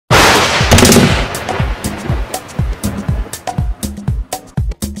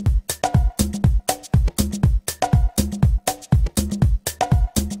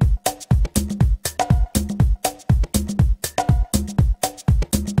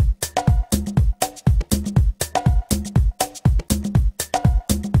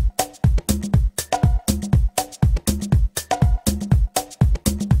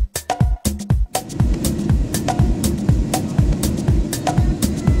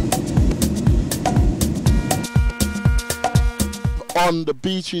on the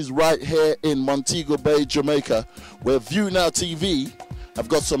beaches right here in Montego Bay, Jamaica, where ViewNowTv have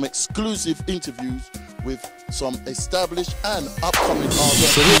got some exclusive interviews with some established and upcoming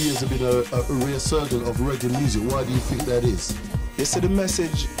artists. So 3 years have been a resurgence of reggae music. Why do you think that is? You see the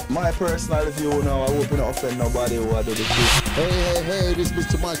message, my personal view now, I hope you don't offend nobody who I do the truth. Hey, this is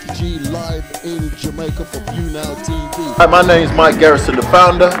Mr. Mikey G live in Jamaica for ViewNowTv. Hi, my name is Mike Garrison, the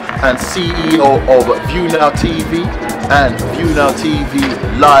founder and CEO of ViewNowTv and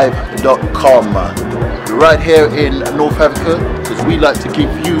ViewNowTVLive.com. We're right here in North Africa because we like to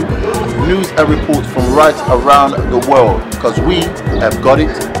give you news and reports from right around the world because we have got it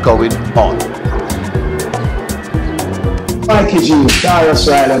going on. Mikey G, Dara's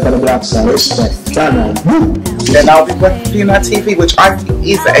right on the black side, respect, Donna. Then I'll be with ViewNowTv, which I think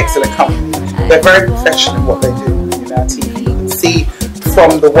is an excellent company. They're very professional in what they do. ViewNowTV, you can see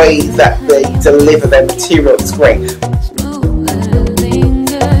from the way that they deliver their material, it's great.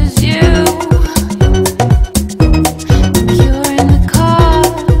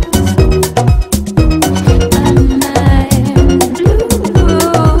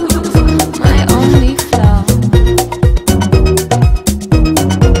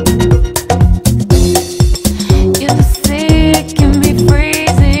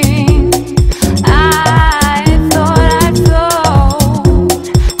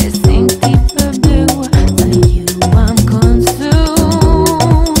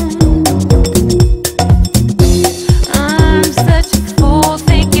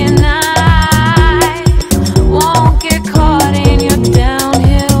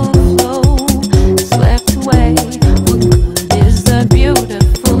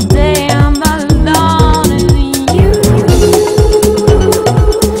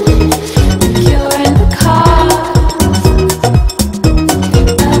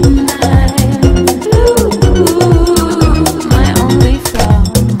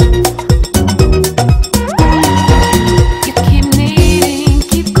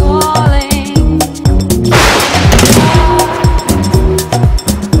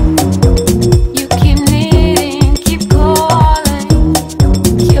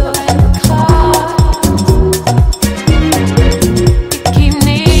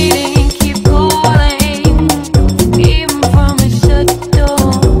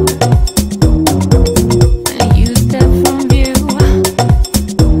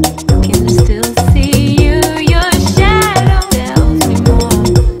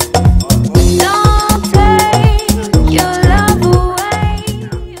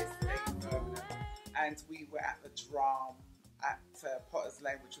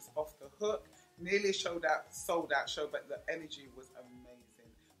 Which was off the hook, nearly a sold out show, but the energy was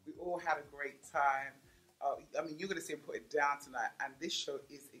amazing. We all had a great time. I mean, you're going to see him put it down tonight, and this show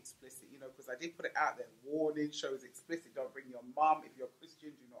is explicit, you know, because I did put it out there. Warning, show is explicit. Don't bring your mum. If you're a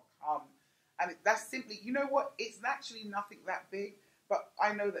Christian, do not come. And that's simply, you know what? It's actually nothing that big, but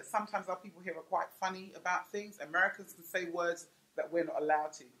I know that sometimes our people here are quite funny about things. Americans can say words that we're not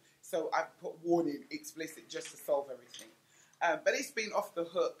allowed to. So I put warning, explicit, just to solve everything. But it's been off the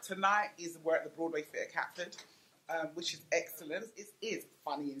hook. Tonight we're at the Broadway Theatre Catford, which is excellent. It is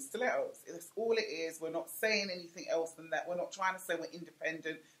Funny-n-Stilettos. That's all it is. We're not saying anything else than that. We're not trying to say we're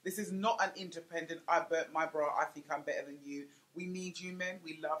independent. This is not an independent, I burnt my bra, I think I'm better than you. We need you, men.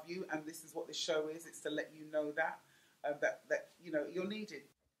 We love you. And this is what the show is. It's to let you know that you know, you're needed.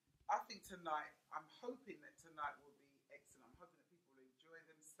 I think tonight, I'm hoping that tonight will be excellent. I'm hoping that people will enjoy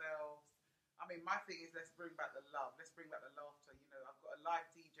themselves. I mean, my thing is, let's bring back the love. Let's bring back the laughter. You know, I've got a live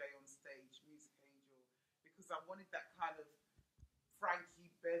DJ on stage, Music Angel, because I wanted that kind of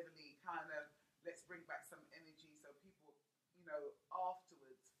Frankie Beverly kind of, let's bring back some energy so people, you know,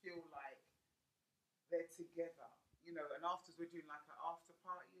 afterwards feel like they're together. You know, and afterwards we're doing like an after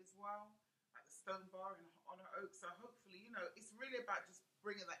party as well at the Stone Bar in Honor Oak. So hopefully, you know, it's really about just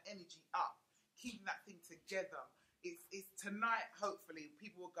bringing that energy up, keeping that thing together. It's tonight, hopefully,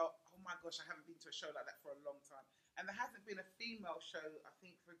 people will go, oh my gosh, I haven't been to a show like that for a long time. And there hasn't been a female show, I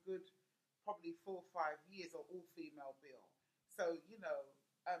think, for a good, probably 4 or 5 years, or all female bill. So, you know,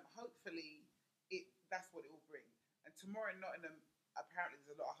 hopefully, that's what it will bring. And tomorrow in Nottingham, apparently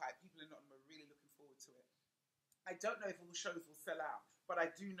there's a lot of hype. People in Nottingham are really looking forward to it. I don't know if all shows will sell out, but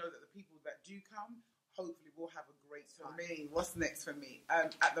I do know that the people that do come, hopefully will have a great time. For me, what's next for me?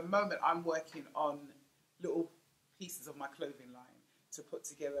 At the moment, I'm working on little pieces of my clothing line to put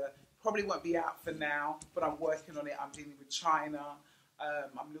together. Probably won't be out for now, but I'm working on it. I'm dealing with China.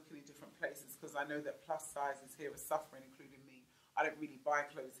 I'm looking in different places because I know that plus sizes here are suffering, including me. I don't really buy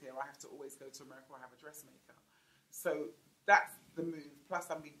clothes here. I have to always go to America or have a dressmaker. So that's the move. Plus,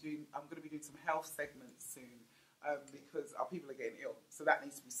 I'm going to be doing some health segments soon. because our people are getting ill. So that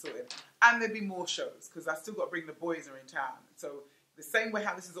needs to be sorted. And there'll be more shows because I still got to bring the boys are in town. So the same way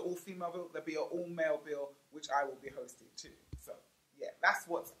how this is an all-female bill, there'll be an all-male bill, which I will be hosting too. So yeah, that's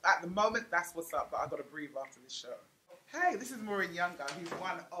what's, at the moment, that's what's up. But I've got to breathe after this show. Hey, this is Maureen Younger, who's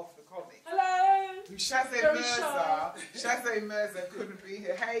one of the comics. Hello. Who Shazay Mirza couldn't be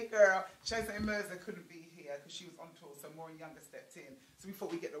here. Hey girl, Shazay Mirza couldn't be here because she was on tour, so Maureen Younger stepped in. So we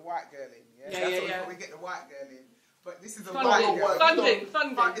thought we'd get the white girl in, we thought we'd get the white girl in. But this is a white girl. Funding.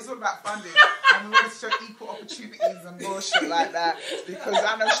 It's all about funding. And we want to show equal opportunities and bullshit like that because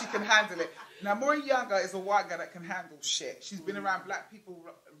I know she can handle it. Now, Maureen Younger is a white girl that can handle shit. She's been around black people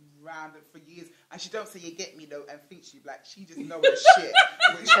around for years, and she don't say you get me though and think she black. She just knows the shit,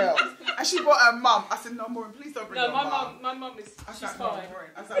 which helps. And she brought her mum. I said, no, Maureen, please don't bring your mum. My mum is, she's fine.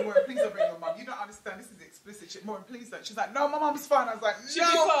 I was like, Maureen, please don't bring your mum. You don't understand, this is explicit shit. Maureen, please don't. She's like, no, my mum's fine. I was like, she'll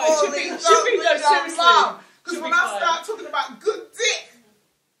be fine. She'll be fine. Because when I start talking about good dick,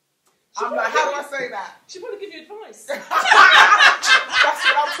 I'm like, how do I say that? She'll probably give you advice. That's what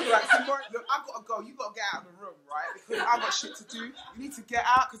I'm talking about. So, Maureen, look, I've got to go. You've got to get out of the room, right? Because I've got shit to do. You need to get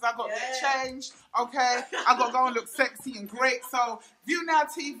out because I've got to get changed, okay? I've got to go and look sexy and great. So,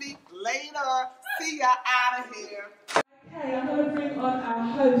 ViewNowTv, later. See ya out of here. Okay, I'm going to bring on our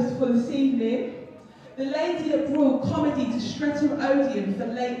host for this evening. The lady that brought comedy to Streatham Odeon for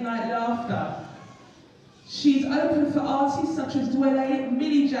late night laughter. She's open for artists such as Dwelle,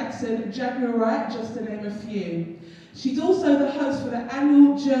 Millie Jackson, Jagger Wright, just to name a few. She's also the host for the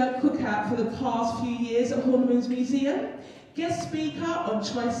annual Jerk Cookout for the past few years at Horniman's Museum. Guest speaker on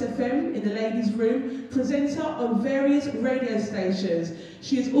Choice FM in the ladies' room, presenter on various radio stations.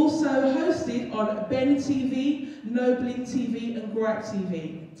 She is also hosted on Ben TV, No Bling TV and Gripe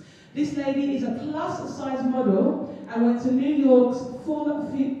TV. This lady is a plus-size model and went to New York's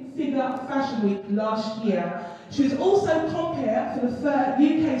Full-Figure Fashion Week last year. She was also compared for the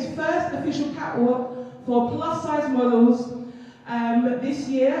UK's first official catwalk for plus-size models this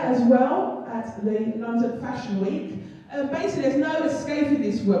year as well at the London Fashion Week. Basically, there's no escaping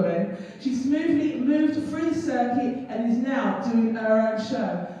this woman. She smoothly moved through the circuit and is now doing her own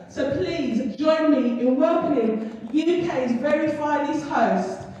show. So please join me in welcoming UK's very finest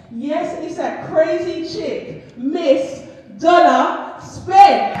host. Yes, it's that crazy chick, Miss Donna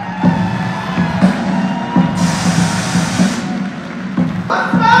Spence.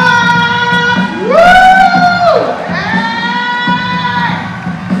 What's up? Woo! Hey!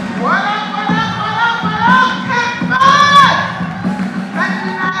 What up, what up, what up, what up? Catford! Thank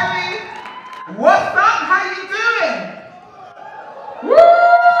you, Natalie. What's up? How you doing? Woo!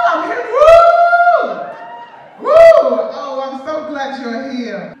 I'm here. Woo! Woo! Oh, I'm so glad you're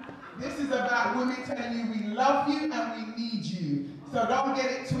here. This is about women telling you we love you and we need you. So don't get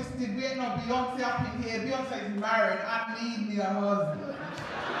it twisted. We ain't no Beyonce up in here. Beyonce's married. I need me a husband.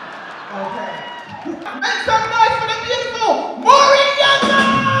 Okay. Make some noise for the beautiful Maureen Younger!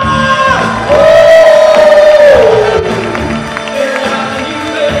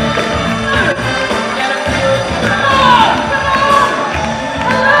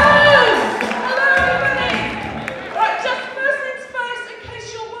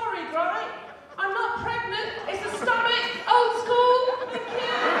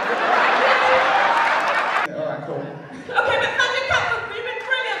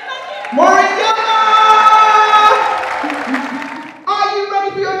 Maureen Younger! Are you ready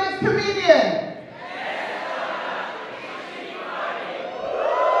for your next comedian?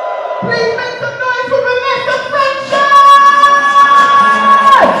 Please make some noise for Vanessa Sunshine!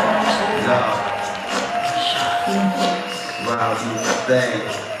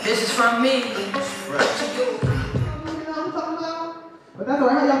 This is from me. You know what I'm talking about? But that's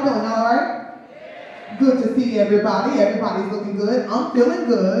alright. How y'all feeling? Y'all alright? Good to see everybody. Everybody's looking good. I'm feeling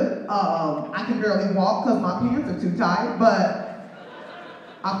good. I can barely walk because my pants are too tight, but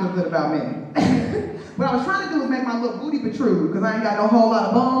I feel good about me. What I was trying to do was make my little booty protrude because I ain't got no whole lot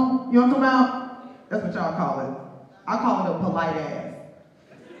of bum. You know what I'm talking about? That's what y'all call it. I call it a polite ass.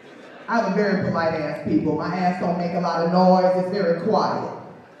 I have a very polite ass, people. My ass don't make a lot of noise. It's very quiet.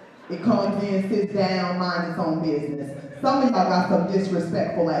 It comes in, sits down, minds its own business. Some of y'all got some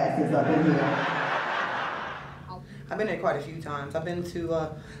disrespectful asses up in here. I've been there quite a few times. I've been to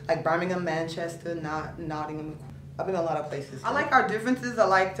like Birmingham, Manchester, Nottingham. I've been a lot of places. I like our differences. I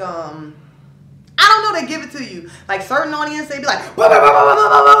liked, I don't know, they give it to you. Like certain audience, they be like,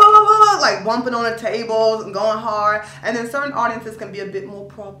 like bumping on the tables and going hard. And then certain audiences can be a bit more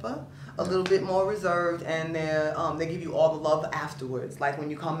proper, a little bit more reserved, and they give you all the love afterwards. Like when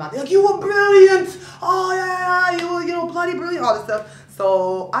you come out, they're like, you were brilliant. Oh yeah, you were, bloody brilliant, all this stuff.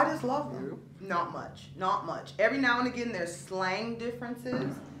 So I just love them. Not much. Not much. Every now and again, there's slang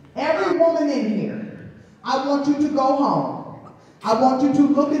differences. Every woman in here, I want you to go home. I want you to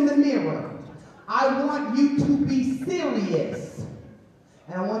look in the mirror. I want you to be serious.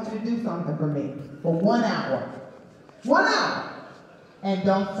 And I want you to do something for me for 1 hour. 1 hour. And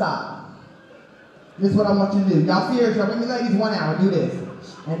don't stop. This is what I want you to do. Y'all serious? Y'all with me, ladies? 1 hour. Do this.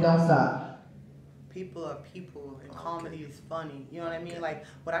 And don't stop. People are people, and comedy is funny. You know what I mean? Like,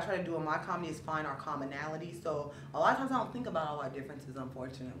 what I try to do in my comedy is find our commonality. So a lot of times I don't think about all our differences,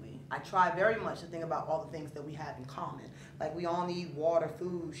 unfortunately. I try very much to think about all the things that we have in common. Like, we all need water,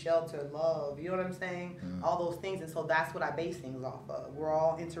 food, shelter, love. You know what I'm saying? All those things. And so that's what I base things off of. We're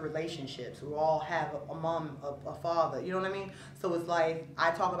all into relationships. We all have a mom, a father. You know what I mean? So it's like,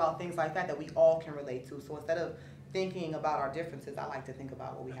 I talk about things like that we all can relate to. So instead of thinking about our differences, I like to think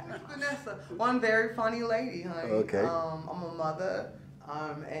about what we have. Vanessa, one very funny lady, honey. Okay. I'm a mother,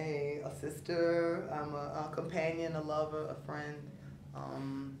 I'm a sister, I'm a companion, a lover, a friend.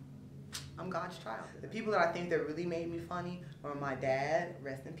 I'm God's child. The people that I think that really made me funny were my dad,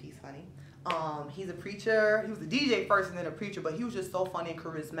 rest in peace, honey. He's a preacher. He was a DJ first and then a preacher, but he was just so funny and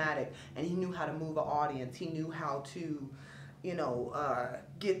charismatic, and he knew how to move an audience. He knew how to, you know,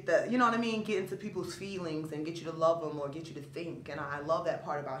 get the, you know what I mean, get into people's feelings and get you to love them or get you to think. And I love that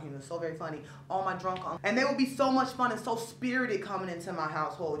part about him. It's so very funny. All my drunk uncles, and they would be so much fun and so spirited coming into my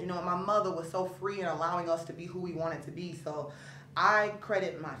household. You know, and my mother was so free in allowing us to be who we wanted to be. So I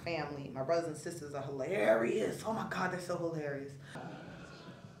credit my family. My brothers and sisters are hilarious. Oh my God, they're so hilarious.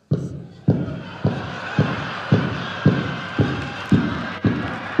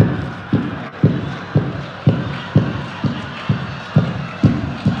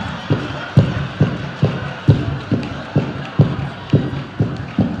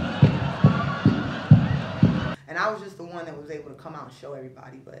 I was just the one that was able to come out and show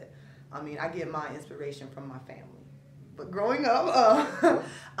everybody, but I mean, I get my inspiration from my family. But growing up,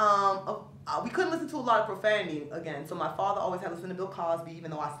 we couldn't listen to a lot of profanity again, so my father always had to listen to Bill Cosby, even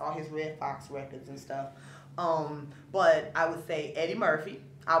though I saw his Red Fox records and stuff. But I would say Eddie Murphy.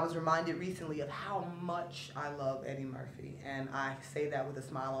 I was reminded recently of how much I love Eddie Murphy, and I say that with a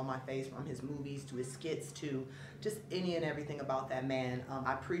smile on my face, from his movies to his skits to just any and everything about that man.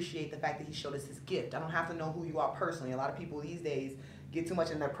 I appreciate the fact that he showed us his gift. I don't have to know who you are personally. A lot of people these days get too much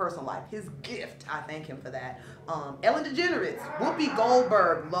in their personal life. His gift, I thank him for that. Ellen DeGeneres, Whoopi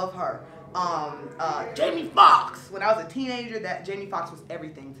Goldberg, love her. Jamie Foxx. When I was a teenager, that Jamie Foxx was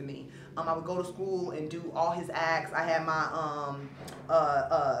everything to me. I would go to school and do all his acts. I had my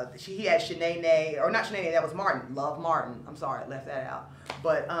he had Shanae, or not Shanae, that was Martin. Love Martin. I'm sorry, I left that out.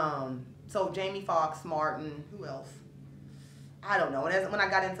 But so Jamie Foxx, Martin, who else? I don't know. And when I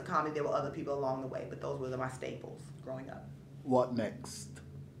got into comedy, there were other people along the way, but those were my staples growing up. What next?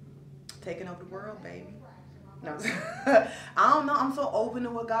 Taking over the world, baby. No, I don't know. I'm so open to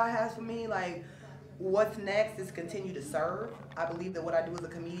what God has for me. Like, what's next is continue to serve. I believe that what I do as a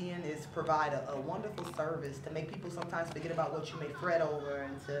comedian is provide a wonderful service to make people sometimes forget about what you may fret over,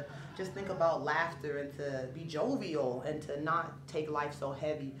 and to just think about laughter, and to be jovial, and to not take life so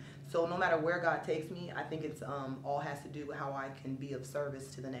heavy. So no matter where God takes me, I think it's all has to do with how I can be of service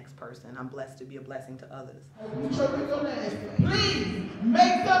to the next person. I'm blessed to be a blessing to others. Please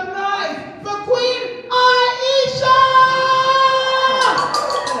make some noise for Queen Aisha!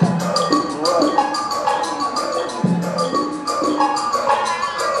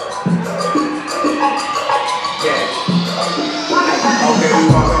 Okay, we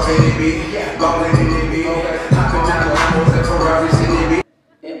walk up in the beat, ballin' in the beat, hopping down the Lambos and Ferraris in the beat.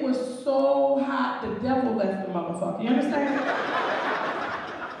 It was so hot, the devil left the motherfucker. You understand?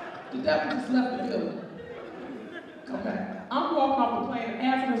 The devil just left the building. Okay. I'm walking off the plane and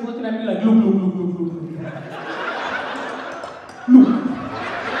Africans looking at me like, look, look, look, look, look, look. Look.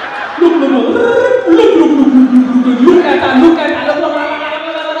 Look, look, look. Look, look, look, look, look, look. Look at her, look at her. Look,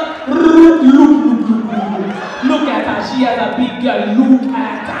 look, look, look, look. Look at her. She has a big girl. Look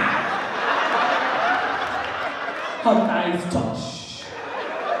at her. Her thighs touch.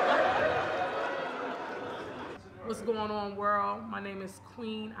 What's going on, world? My name is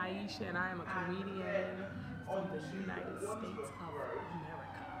Queen Aisha, and I am a comedian from the United States of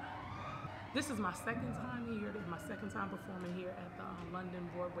America. This is my second time here. This is my second time performing here at the London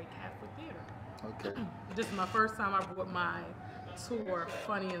Broadway Catford Theater. Okay. This is my first time I brought my tour,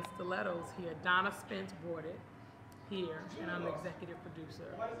 Funny-n-Stilettos, here. Donna Spence brought it here, and I'm the executive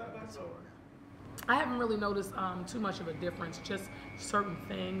producer of the tour. I haven't really noticed too much of a difference, just certain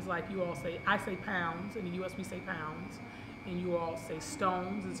things, like you all say, I say pounds, in the US we say pounds, and you all say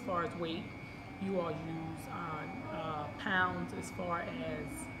stones as far as weight. You all use pounds as far as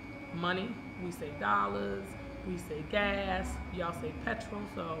money, we say dollars, we say gas, y'all say petrol.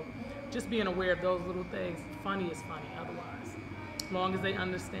 So just being aware of those little things. Funny is funny otherwise. As long as they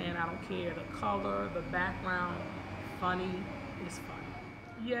understand, I don't care the color, the background, funny is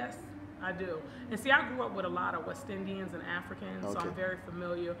funny. Yes, I do. And see, I grew up with a lot of West Indians and Africans, so I'm very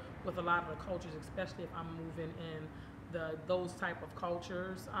familiar with a lot of the cultures, especially if I'm moving in those type of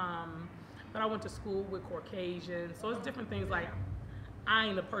cultures. But I went to school with Caucasians, so it's different things. Like, I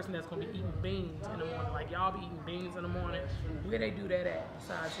ain't the person that's gonna be eating beans in the morning. Like, y'all be eating beans in the morning. Where they do that at?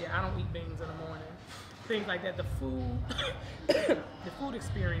 Besides here, I don't eat beans in the morning. Things like that. The food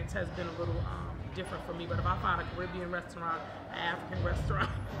experience has been a little different for me. But if I find a Caribbean restaurant, an African restaurant,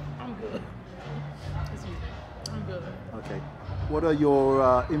 I'm good. Excuse me, I'm good. Okay. What are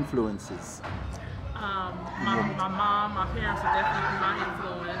your influences? My mom, my parents are definitely my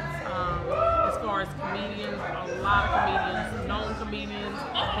influence. As far as comedians, a lot of comedians, known comedians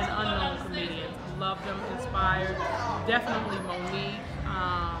and unknown comedians. Love them, inspired. Definitely Monique,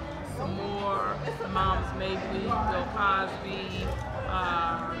 some more, the moms Mabley, Bill Cosby,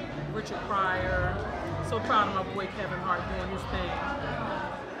 Richard Pryor. So proud of my boy Kevin Hart doing his thing.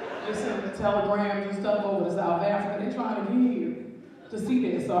 They send the telegrams and stuff over to South Africa. They're trying to get here to see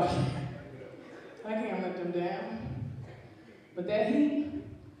this. So I can't let them down. But that heat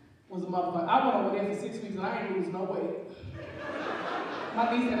was a motherfucker. I went over there for 6 weeks and I ain't lose no weight. My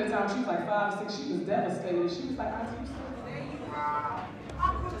niece at the time, she was like 5 or 6. She was devastated. She was like, Auntie, you still there? You are.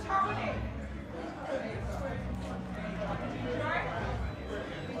 Uncle Tony.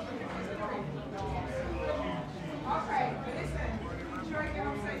 Okay, but listen, enjoy your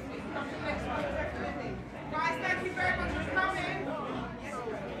home safely. Come to the next one, definitely. Guys, thank you very much for coming.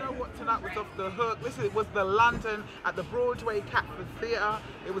 Tonight was off the hook. Listen, it was the London at the Broadway Catford Theatre.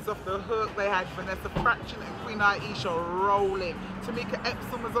 It was off the hook. They had Vanessa Fraction and Queen Aisha rolling. Tamika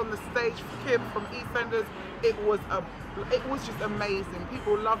Epsom was on the stage. Kim from EastEnders. It was just amazing.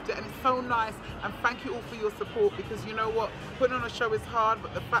 People loved it, and it's so nice. And thank you all for your support, because you know what, putting on a show is hard,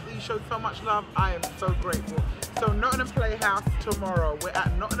 but the fact that you showed so much love, I am so grateful. So Nottingham Playhouse tomorrow. We're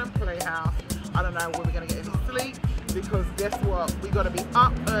at Nottingham Playhouse. I don't know when we're gonna get any sleep, because guess what? We got to be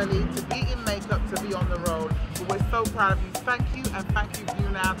up early to be in makeup to be on the road. But we're so proud of you. Thank you, and thank you,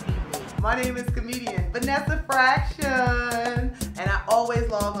 ViewNowTv. My name is comedian Vanessa Fraction, and I always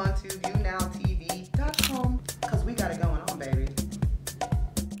log on to ViewNowTv.